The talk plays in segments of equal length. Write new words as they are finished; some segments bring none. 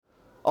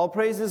All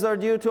praises are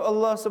due to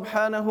Allah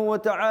subhanahu wa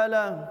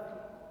ta'ala.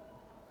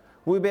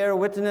 We bear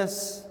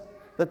witness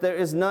that there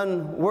is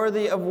none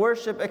worthy of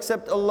worship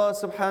except Allah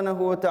subhanahu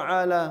wa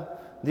ta'ala,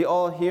 the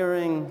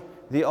all-hearing,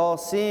 the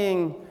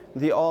all-seeing,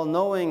 the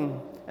all-knowing,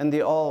 and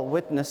the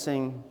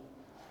all-witnessing.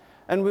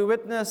 And we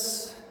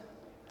witness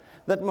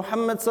that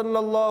Muhammad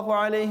sallallahu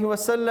alayhi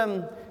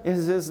wasallam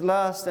is his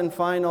last and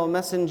final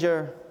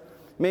messenger.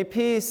 May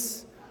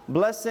peace,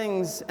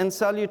 blessings, and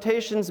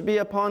salutations be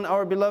upon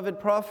our beloved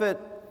Prophet,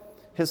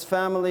 his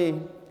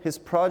family, his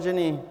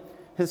progeny,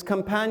 his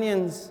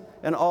companions,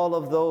 and all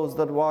of those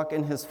that walk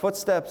in his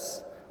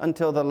footsteps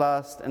until the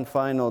last and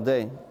final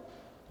day.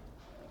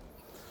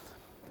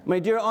 My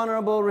dear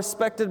honorable,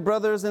 respected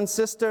brothers and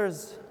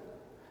sisters,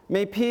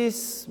 may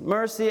peace,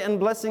 mercy, and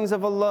blessings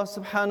of Allah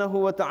subhanahu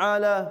wa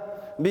ta'ala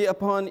be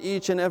upon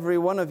each and every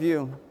one of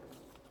you.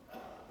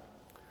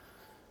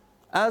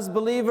 As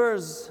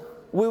believers,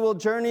 we will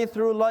journey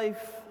through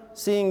life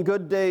seeing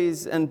good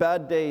days and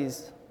bad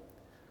days.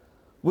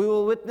 We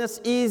will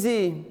witness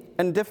easy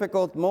and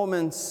difficult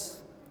moments.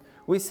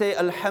 We say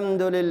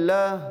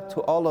Alhamdulillah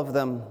to all of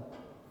them.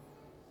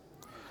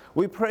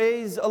 We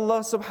praise Allah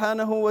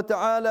subhanahu wa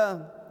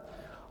ta'ala.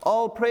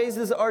 All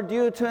praises are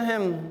due to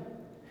Him,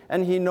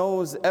 and He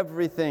knows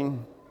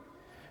everything.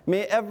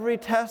 May every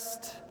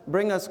test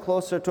bring us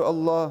closer to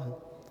Allah,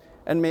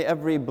 and may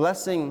every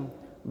blessing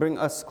bring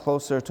us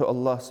closer to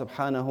Allah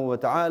subhanahu wa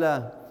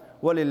ta'ala.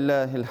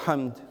 Walillahi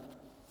alhamd.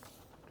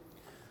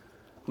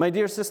 My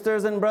dear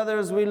sisters and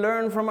brothers, we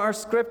learn from our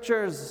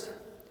scriptures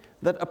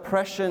that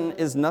oppression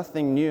is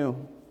nothing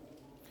new.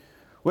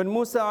 When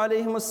Musa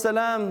alayhi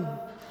salam,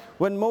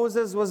 when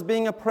Moses was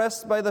being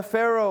oppressed by the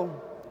Pharaoh,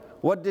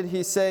 what did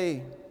he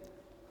say?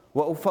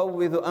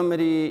 وَأُفَوِّذُ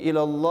أَمْرِي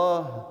إِلَى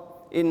اللَّهِ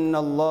إِنَّ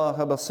اللَّهَ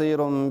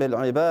بَصِيرٌ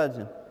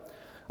بِالْعِبَادِ.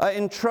 I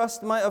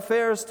entrust my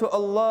affairs to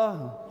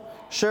Allah.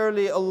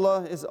 Surely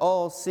Allah is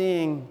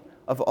all-seeing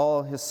of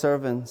all His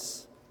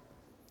servants.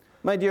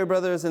 My dear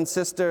brothers and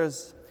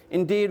sisters,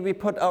 indeed we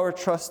put our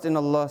trust in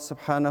Allah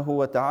subhanahu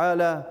wa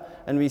ta'ala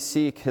and we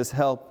seek His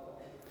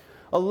help.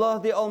 Allah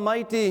the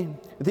Almighty,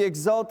 the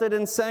Exalted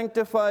and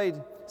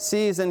Sanctified,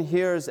 sees and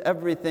hears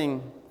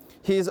everything.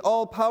 He is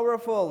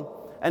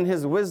all-powerful and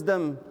His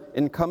wisdom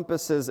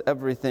encompasses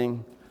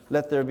everything.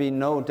 Let there be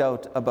no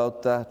doubt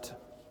about that.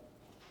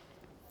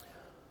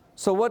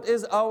 So what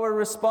is our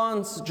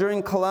response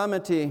during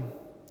calamity?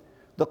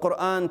 The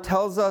Quran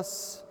tells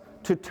us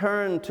to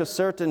turn to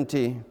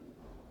certainty.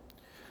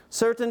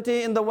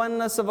 Certainty in the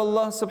oneness of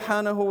Allah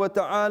subhanahu wa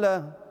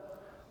ta'ala.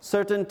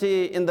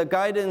 Certainty in the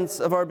guidance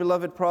of our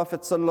beloved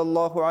Prophet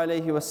sallallahu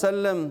alayhi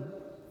wasallam.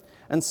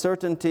 And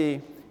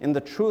certainty in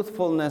the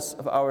truthfulness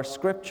of our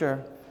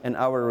scripture and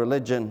our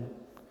religion.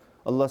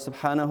 Allah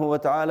subhanahu wa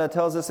ta'ala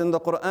tells us in the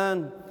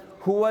Quran,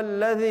 هُوَ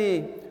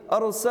الَّذِي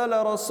أَرْسَلَ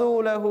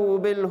رَسُولَهُ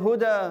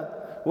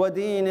بِالْهُدَى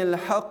وَدِينِ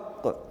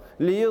الْحَقِّ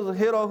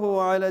لِيُظْهِرَهُ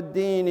عَلَى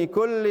الدِّينِ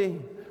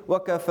كُلِّهِ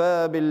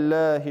وَكَفَى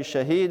بِاللَّهِ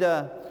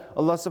شَهِيدًا.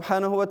 Allah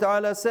subhanahu wa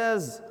ta'ala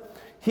says,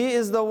 He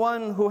is the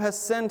one who has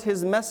sent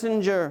His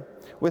messenger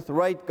with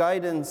right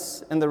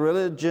guidance and the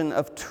religion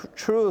of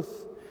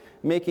truth,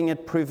 making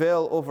it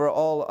prevail over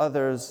all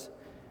others,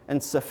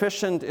 and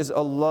sufficient is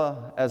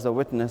Allah as a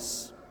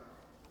witness.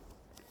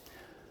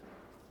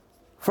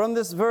 From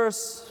this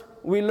verse,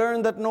 we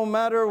learn that no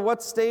matter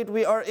what state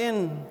we are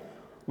in,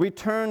 we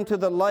turn to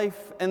the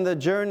life and the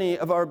journey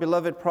of our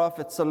beloved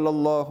Prophet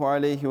sallallahu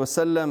alaihi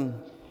wasallam.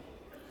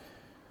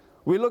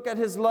 We look at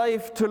his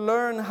life to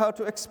learn how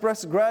to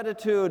express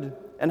gratitude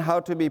and how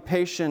to be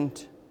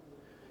patient.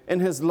 In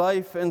his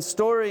life and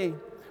story,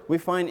 we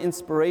find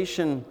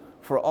inspiration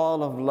for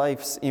all of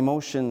life's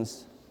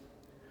emotions.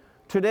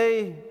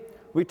 Today,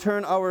 we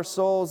turn our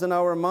souls and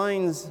our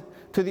minds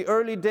to the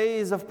early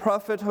days of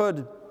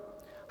prophethood.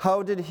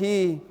 How did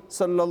he,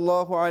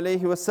 sallallahu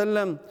alayhi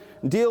wasallam,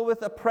 deal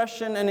with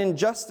oppression and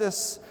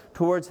injustice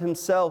towards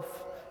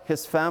himself,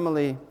 his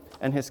family,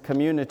 and his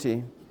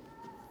community?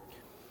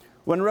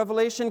 When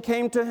revelation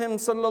came to him,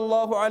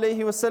 sallallahu alayhi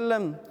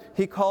wasallam,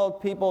 he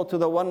called people to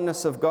the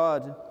oneness of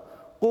God.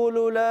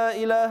 قُولُوا لَا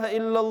إِلَهَ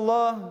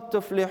إِلَّا اللَّهِ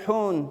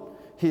تُفْلِحُونَ.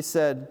 He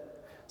said,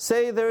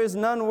 say there is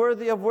none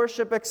worthy of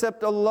worship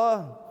except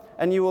Allah,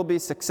 and you will be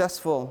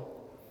successful.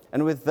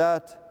 And with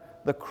that,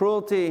 the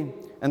cruelty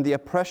and the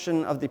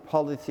oppression of the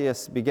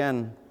polytheists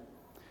began.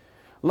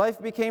 Life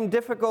became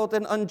difficult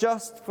and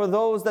unjust for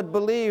those that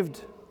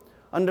believed.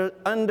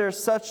 Under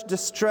such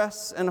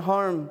distress and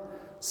harm,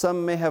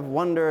 some may have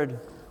wondered,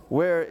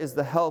 where is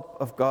the help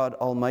of God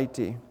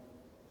Almighty?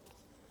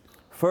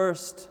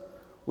 First,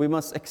 we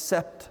must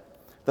accept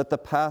that the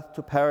path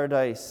to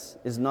paradise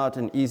is not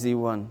an easy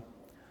one.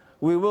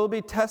 We will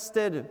be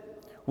tested.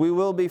 We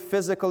will be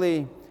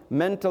physically,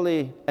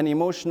 mentally, and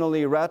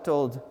emotionally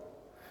rattled.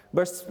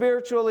 But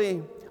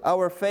spiritually,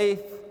 our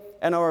faith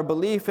and our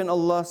belief in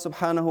Allah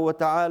subhanahu wa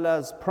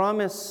ta'ala's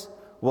promise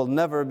will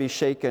never be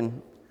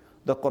shaken.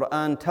 The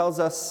Quran tells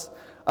us,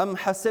 أَمْ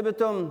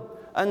حَسِبْتُمْ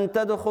أَن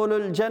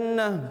تَدْخُلُوا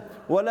الْجَنَّةَ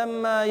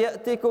وَلَمَّا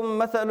يَأْتِكُمْ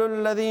مَثَلُ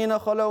الَّذِينَ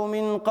خَلَوْا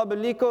مِن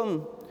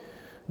قَبْلِكُمْ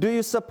Do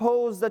you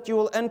suppose that you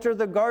will enter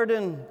the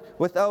garden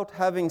without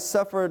having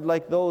suffered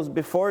like those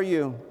before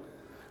you?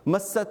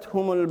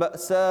 مَسَّتْهُمُ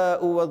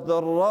الْبَأْسَاءُ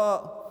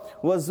وَالضَّرَّاءُ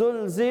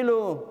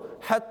وَزُلْزِلُوا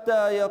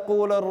حَتَّى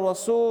يَقُولَ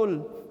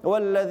الرَّسُولُ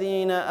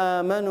وَالَّذِينَ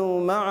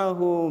آمَنُوا مَعَهُ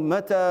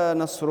مَتَى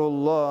نَصْرُ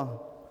اللَّهِ.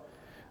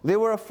 They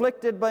were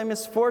afflicted by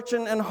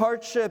misfortune and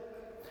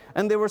hardship,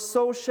 and they were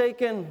so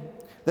shaken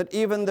that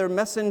even their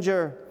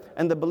messenger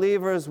and the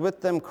believers with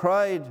them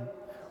cried,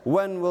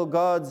 when will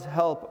God's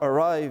help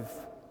arrive?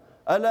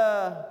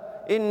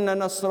 أَلَا إِنَّ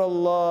نَصْرَ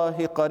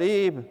اللَّهِ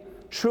قَرِيبٌ.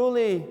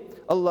 Truly,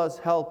 Allah's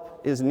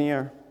help is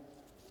near.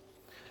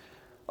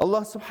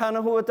 Allah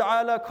subhanahu wa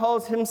ta'ala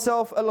calls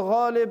Himself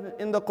Al-Ghalib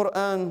in the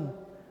Quran,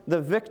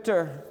 the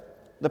victor,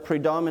 the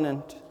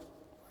predominant.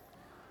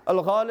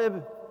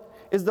 Al-Ghalib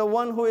is the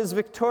one who is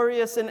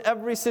victorious in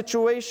every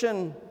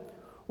situation.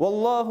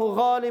 وَاللَّهُ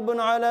غَالِبٌ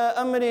عَلَىٰ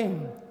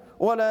أَمْرِهِ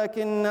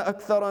وَلَكِنَّ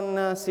أَكْثَرَ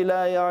النَّاسِ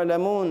لَا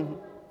يَعْلَمُونَ.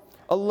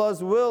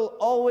 Allah's will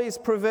always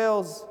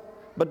prevails,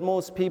 but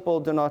most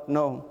people do not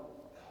know.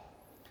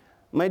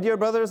 My dear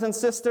brothers and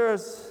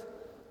sisters,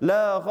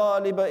 لَا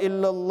غَالِبَ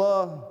إِلَّا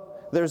اللَّهِ.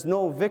 There's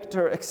no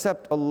victor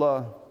except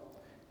Allah.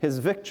 His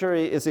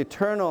victory is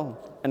eternal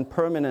and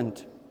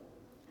permanent.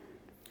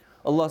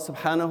 Allah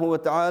subhanahu wa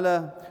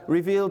ta'ala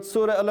revealed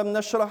Surah Alam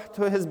Nashrah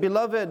to His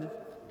beloved.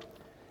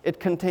 It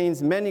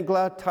contains many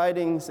glad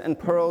tidings and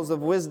pearls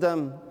of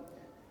wisdom.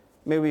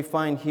 May we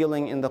find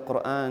healing in the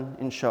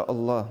Quran,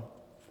 insha'Allah.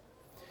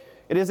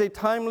 It is a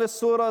timeless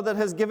surah that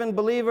has given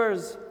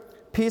believers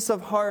peace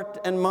of heart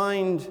and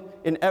mind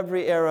in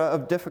every era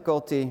of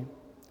difficulty.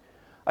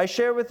 I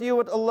share with you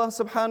what Allah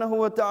subhanahu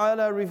wa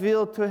ta'ala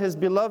revealed to His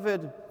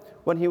beloved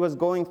when he was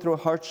going through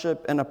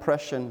hardship and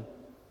oppression.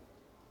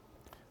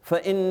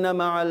 فَإِنَّ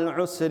مَعَ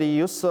الْعُسْرِ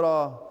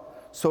يُسْرًا.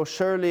 So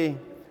surely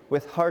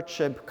with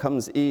hardship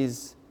comes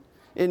ease.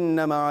 إِنَّ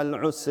مَعَ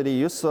الْعُسْرِ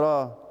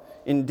يُسْرًا.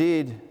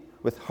 Indeed,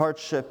 with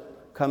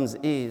hardship comes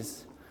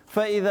ease.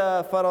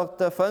 فَإِذَا فَرَغْتَ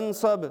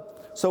فَانْصَبْ.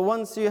 So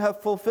once you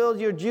have fulfilled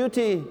your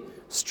duty,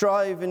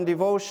 strive in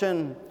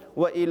devotion.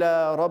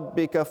 وَإِلَىٰ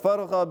رَبِّكَ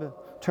فَارْغَبْ.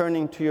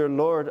 Turning to your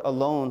Lord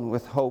alone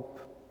with hope.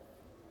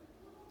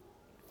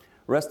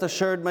 Rest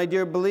assured, my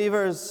dear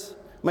believers,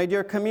 my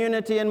dear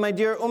community, and my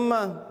dear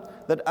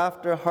ummah, that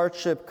after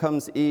hardship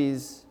comes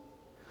ease.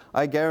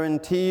 I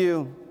guarantee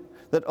you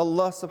that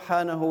Allah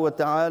subhanahu wa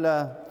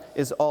ta'ala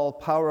is all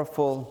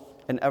powerful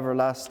and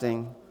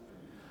everlasting.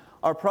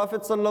 Our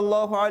Prophet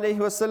sallallahu alaihi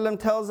wasallam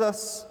tells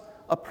us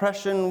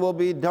oppression will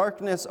be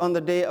darkness on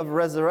the day of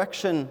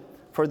resurrection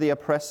for the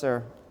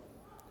oppressor.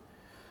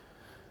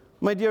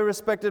 My dear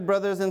respected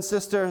brothers and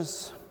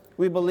sisters,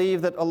 we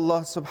believe that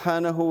Allah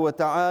subhanahu wa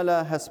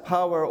ta'ala has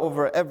power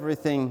over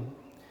everything.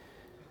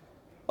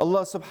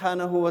 Allah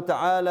subhanahu wa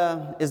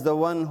ta'ala is the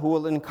one who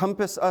will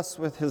encompass us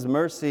with His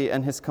mercy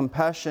and His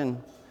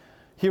compassion.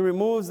 He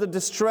removes the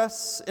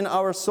distress in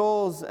our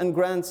souls and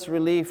grants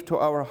relief to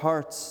our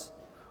hearts.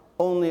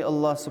 Only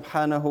Allah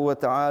subhanahu wa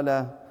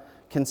ta'ala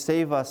can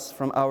save us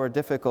from our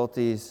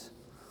difficulties.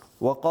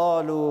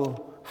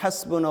 وَقَالُوا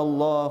حَسْبُنَا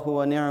اللَّهُ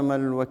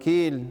وَنِعْمَ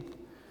الْوَكِيلُ.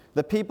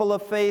 The people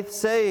of faith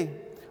say,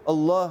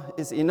 Allah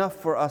is enough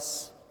for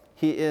us.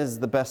 He is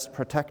the best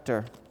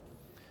protector.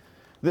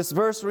 This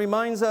verse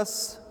reminds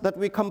us that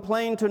we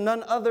complain to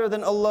none other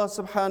than Allah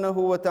subhanahu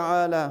wa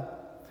ta'ala.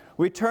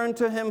 We turn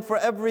to Him for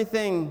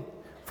everything,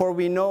 for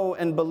we know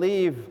and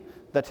believe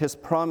that His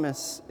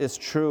promise is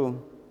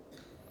true.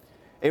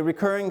 A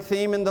recurring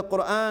theme in the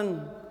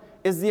Quran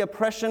is the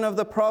oppression of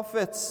the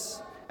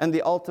prophets and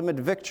the ultimate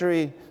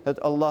victory that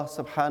Allah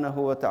subhanahu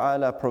wa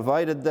ta'ala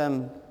provided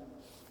them.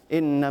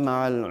 إِنَّ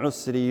مَعَ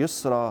الْعُسْرِ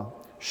يُسْرًا.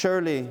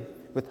 Surely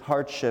with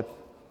hardship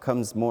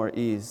comes more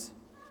ease.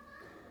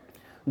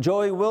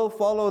 Joy will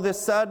follow this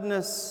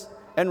sadness,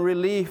 and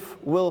relief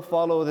will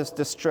follow this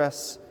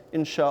distress,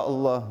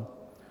 insha'Allah.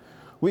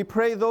 We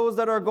pray those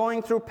that are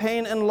going through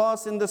pain and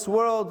loss in this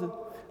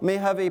world may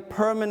have a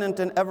permanent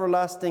and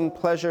everlasting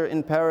pleasure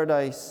in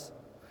paradise.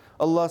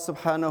 Allah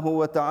subhanahu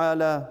wa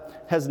ta'ala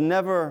has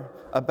never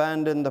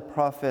abandoned the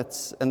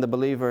prophets and the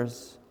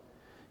believers.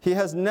 He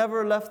has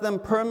never left them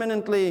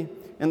permanently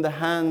in the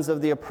hands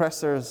of the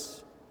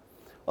oppressors.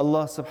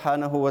 Allah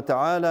subhanahu wa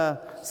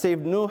ta'ala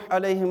saved Nuh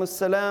alayhi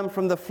salam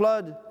from the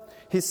flood.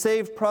 He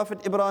saved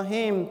Prophet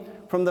Ibrahim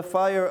from the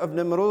fire of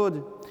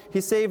Nimrud. He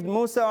saved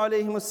Musa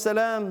alayhi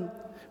salam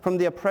from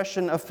the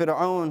oppression of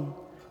Fir'aun.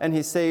 And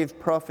He saved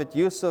Prophet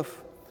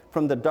Yusuf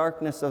from the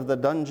darkness of the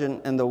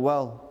dungeon and the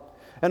well.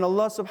 And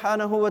Allah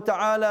subhanahu wa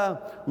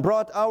ta'ala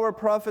brought our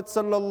Prophet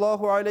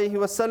sallallahu alayhi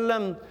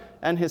wasallam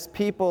and his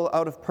people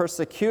out of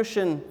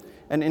persecution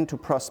and into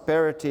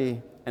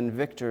prosperity and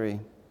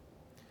victory.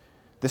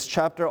 This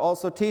chapter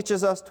also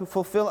teaches us to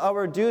fulfill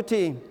our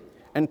duty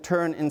and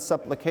turn in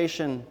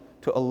supplication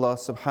to Allah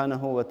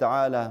subhanahu wa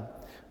ta'ala.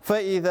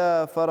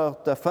 فَإِذَا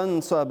فَرَغْتَ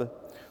فَانْصَبْ.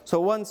 So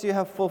once you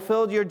have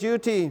fulfilled your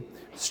duty,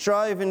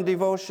 strive in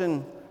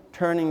devotion,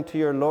 turning to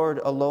your Lord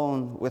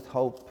alone with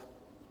hope.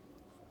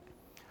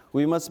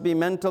 We must be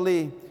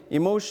mentally,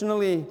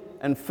 emotionally,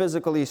 and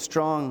physically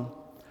strong.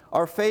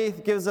 Our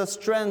faith gives us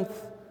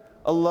strength.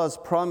 Allah's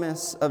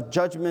promise of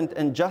judgment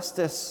and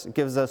justice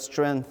gives us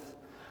strength.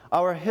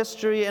 Our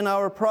history and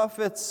our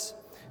prophets,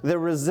 their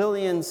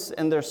resilience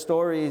and their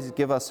stories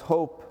give us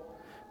hope.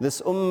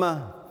 This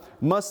ummah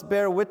must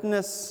bear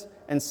witness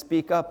and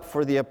speak up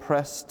for the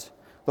oppressed.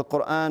 The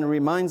Quran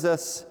reminds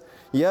us,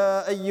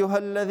 يَا أَيُّهَا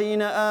الَّذِينَ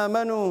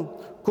آمَنُوا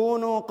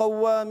كُونُوا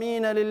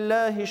قَوَّامِينَ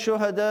لِلَّهِ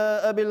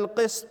شُهَدَاءَ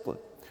بِالْقِسْطِ.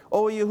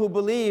 O you who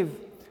believe,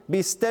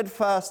 be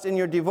steadfast in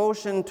your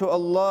devotion to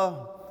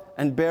Allah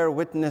and bear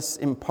witness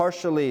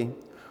impartially.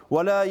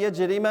 وَلَا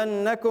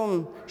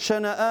يَجْرِمَنَّكُمْ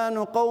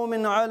شَنَآنُ قَوْمٍ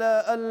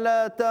عَلَىٰ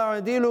أَلَّا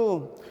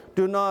تَعْدِلُوا.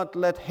 Do not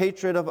let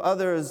hatred of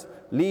others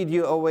lead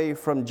you away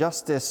from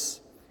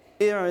justice.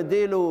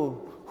 اِعْدِلُوا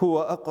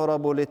هُوَ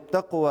أَقْرَبُ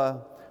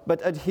لِلتَّقْوَى.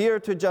 But adhere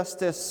to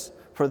justice,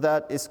 for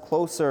that is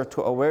closer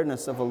to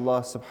awareness of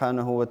Allah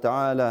subhanahu wa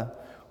ta'ala.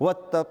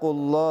 وَاتَّقُوا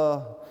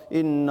اللَّهَ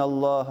إِنَّ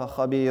اللَّهَ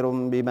خَبِيرٌ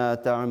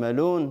بِمَا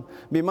تَعْمَلُونَ.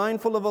 Be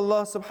mindful of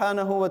Allah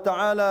subhanahu wa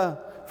ta'ala,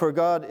 for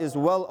God is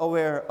well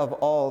aware of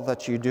all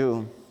that you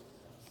do.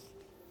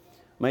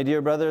 My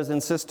dear brothers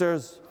and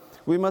sisters,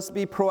 we must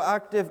be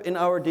proactive in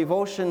our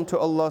devotion to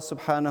Allah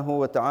subhanahu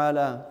wa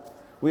ta'ala.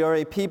 We are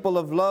a people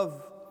of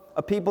love,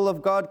 a people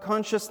of God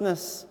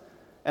consciousness,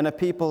 and a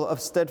people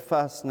of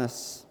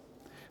steadfastness.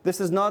 This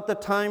is not the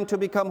time to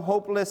become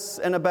hopeless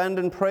and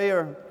abandon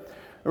prayer.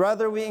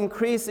 Rather, we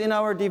increase in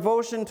our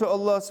devotion to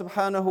Allah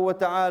subhanahu wa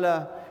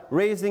ta'ala,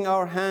 raising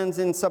our hands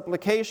in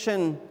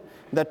supplication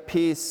that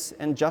peace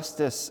and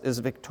justice is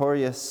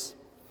victorious.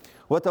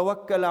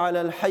 وَتَوَكَّلْ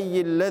عَلَى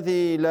الْحَيِّ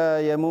الَّذِي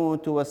لَا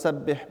يَمُوتُ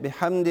وَسَبِّحْ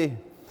بِحَمْدِهِ.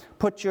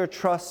 Put your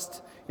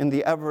trust in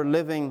the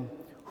ever-living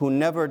who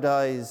never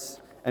dies,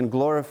 and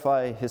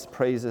glorify His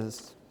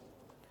praises.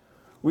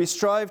 We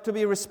strive to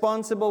be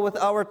responsible with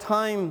our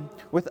time,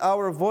 with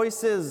our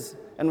voices,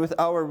 and with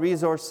our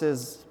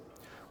resources.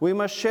 We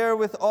must share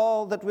with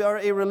all that we are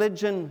a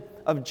religion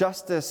of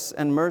justice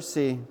and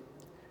mercy.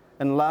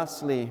 And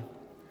lastly,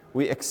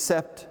 we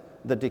accept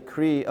the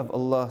decree of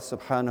Allah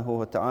subhanahu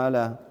wa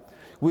ta'ala.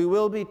 We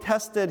will be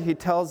tested, He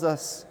tells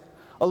us.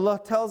 Allah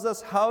tells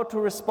us how to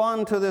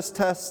respond to this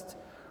test.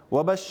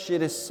 وَبَشِّرِ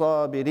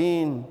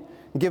الصَّابِرِينَ.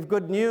 Give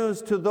good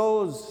news to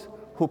those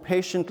who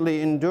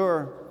patiently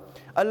endure.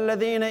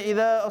 الَّذِينَ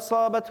إِذَا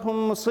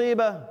أَصَابَتْهُمْ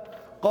مُصِيبَةٌ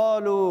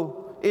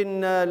قَالُوا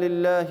إِنَّا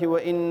لِلَّهِ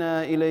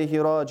وَإِنَّا إِلَيْهِ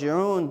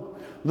رَاجِعُونَ.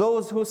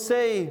 Those who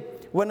say,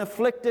 when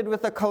afflicted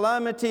with a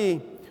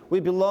calamity, we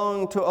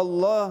belong to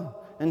Allah,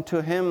 and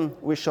to Him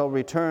we shall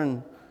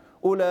return.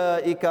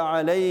 أُولَٰئِكَ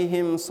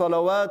عَلَيْهِمْ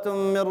صَلَوَاتٌ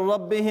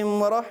مِّن رَّبِّهِمْ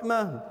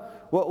وَرَحْمَةٌ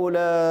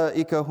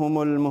وَأُولَٰئِكَ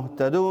هُمُ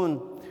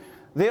الْمُهْتَدُونَ.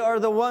 They are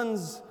the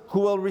ones who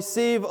will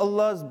receive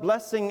Allah's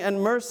blessing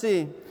and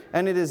mercy,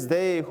 and it is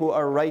they who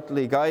are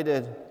rightly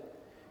guided.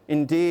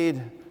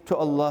 Indeed, to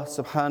Allah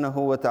subhanahu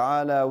wa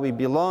ta'ala we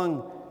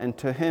belong, and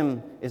to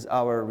Him is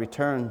our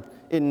return.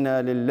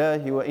 Inna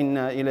lillahi wa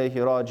inna ilayhi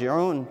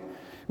raji'un.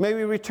 May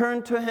we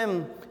return to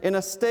Him in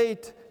a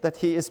state that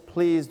He is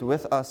pleased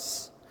with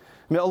us.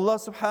 May Allah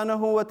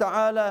subhanahu wa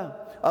ta'ala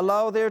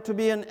allow there to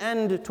be an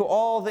end to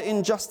all the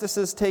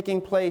injustices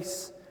taking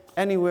place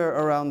anywhere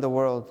around the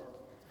world.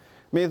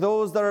 May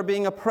those that are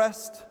being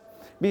oppressed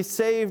be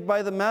saved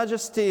by the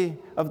majesty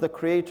of the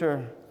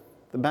Creator,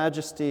 the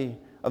majesty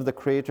of the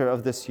Creator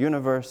of this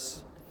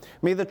universe.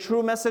 May the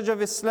true message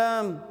of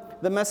Islam,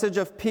 the message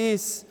of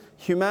peace,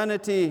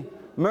 humanity,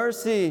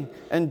 mercy,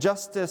 and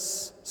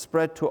justice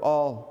spread to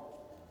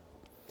all.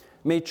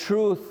 May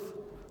truth,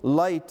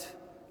 light,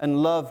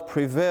 and love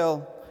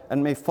prevail,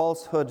 and may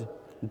falsehood,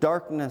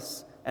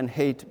 darkness, and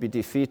hate be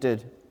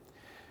defeated.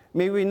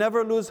 May we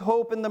never lose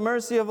hope in the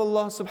mercy of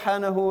Allah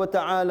subhanahu wa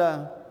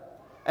ta'ala,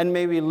 and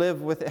may we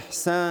live with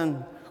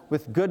ihsan,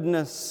 with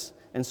goodness,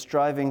 and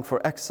striving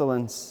for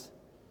excellence.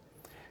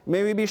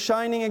 May we be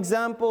shining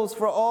examples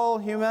for all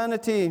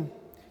humanity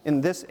in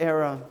this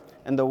era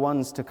and the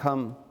ones to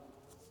come.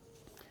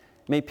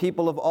 May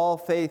people of all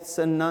faiths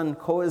and none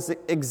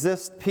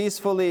coexist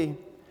peacefully,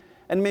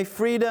 and may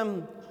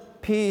freedom,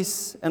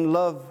 peace, and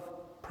love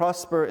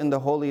prosper in the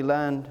Holy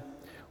Land,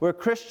 where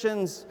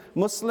Christians,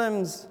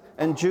 Muslims,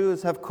 and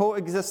Jews have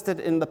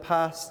coexisted in the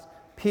past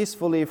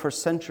peacefully for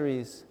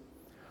centuries.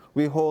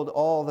 We hold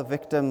all the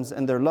victims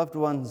and their loved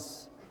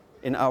ones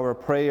in our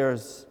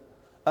prayers.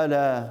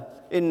 Ala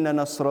inna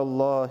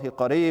nasrallahi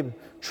qareeb.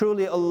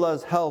 Truly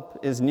Allah's help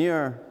is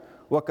near.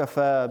 Wa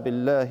kafa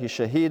billahi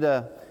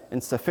shahida.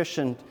 And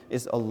sufficient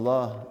is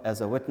Allah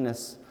as a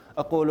witness.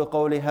 أقول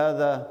قولي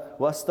هذا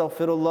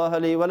وأستغفر الله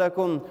لي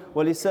ولكم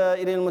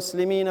ولسائر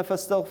المسلمين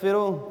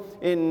فاستغفروه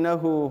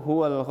إنه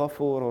هو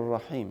الغفور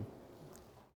الرحيم.